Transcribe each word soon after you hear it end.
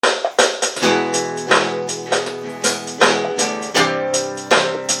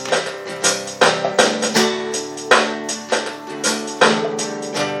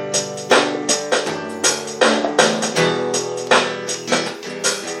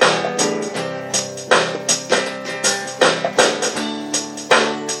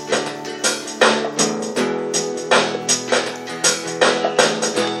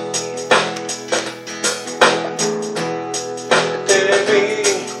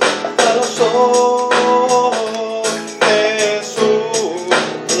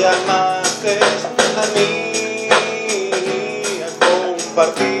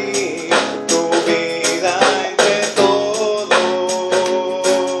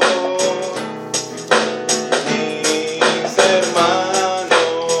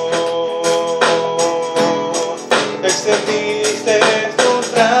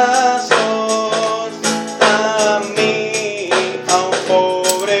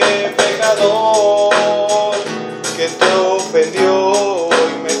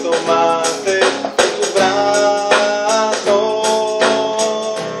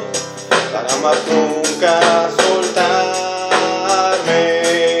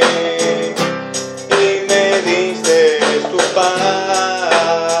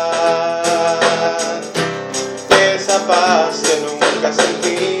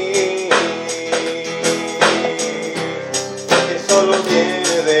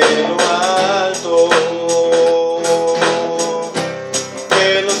desde lo alto,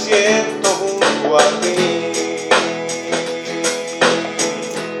 que lo siento junto a ti.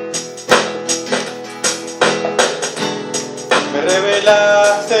 Me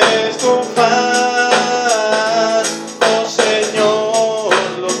revelaste tu paz, oh Señor,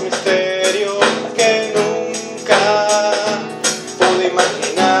 los misterios que nunca pude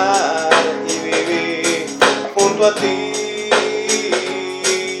imaginar y vivir junto a ti.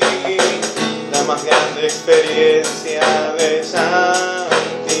 La más grande experiencia de santidad,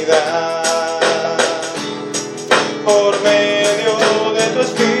 por medio de tu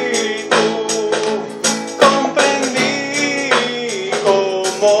Espíritu comprendí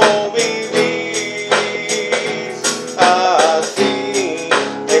cómo vivir así,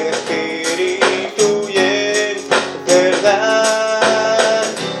 en espíritu y en verdad,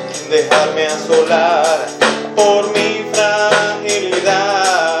 sin dejarme asolar por mi fragilidad.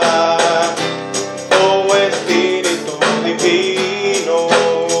 Oh Espíritu divino,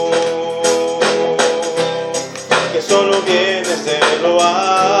 que solo vienes de lo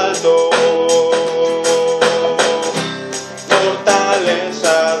alto,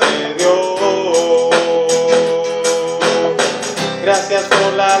 fortaleza de Dios. Gracias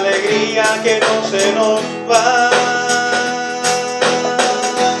por la alegría que no se nos va.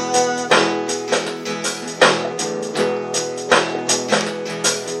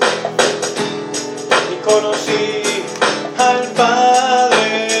 Y conocí al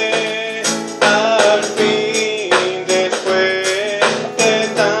Padre al fin, después de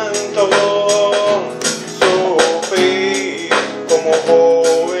tanto sufrir, como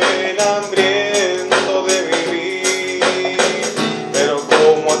joven hambriento de vivir, pero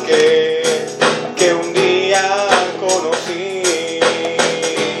como aquel que un día conocí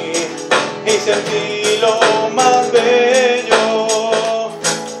y sentí lo más bello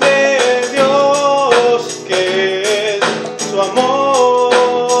de Dios, que es su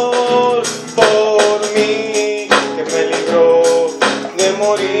amor por mí, que me libró de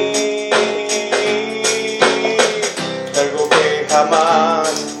morir, algo que jamás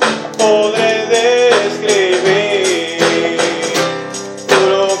podré describir. Tú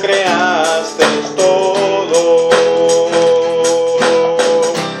lo creaste todo,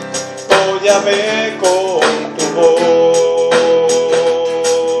 oh Yahvé, con tu voz,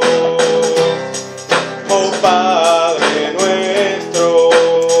 oh Padre nuestro,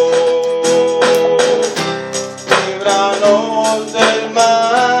 líbranos del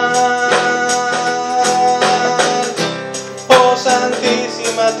mal, oh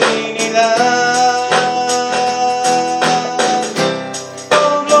Santísima Trinidad.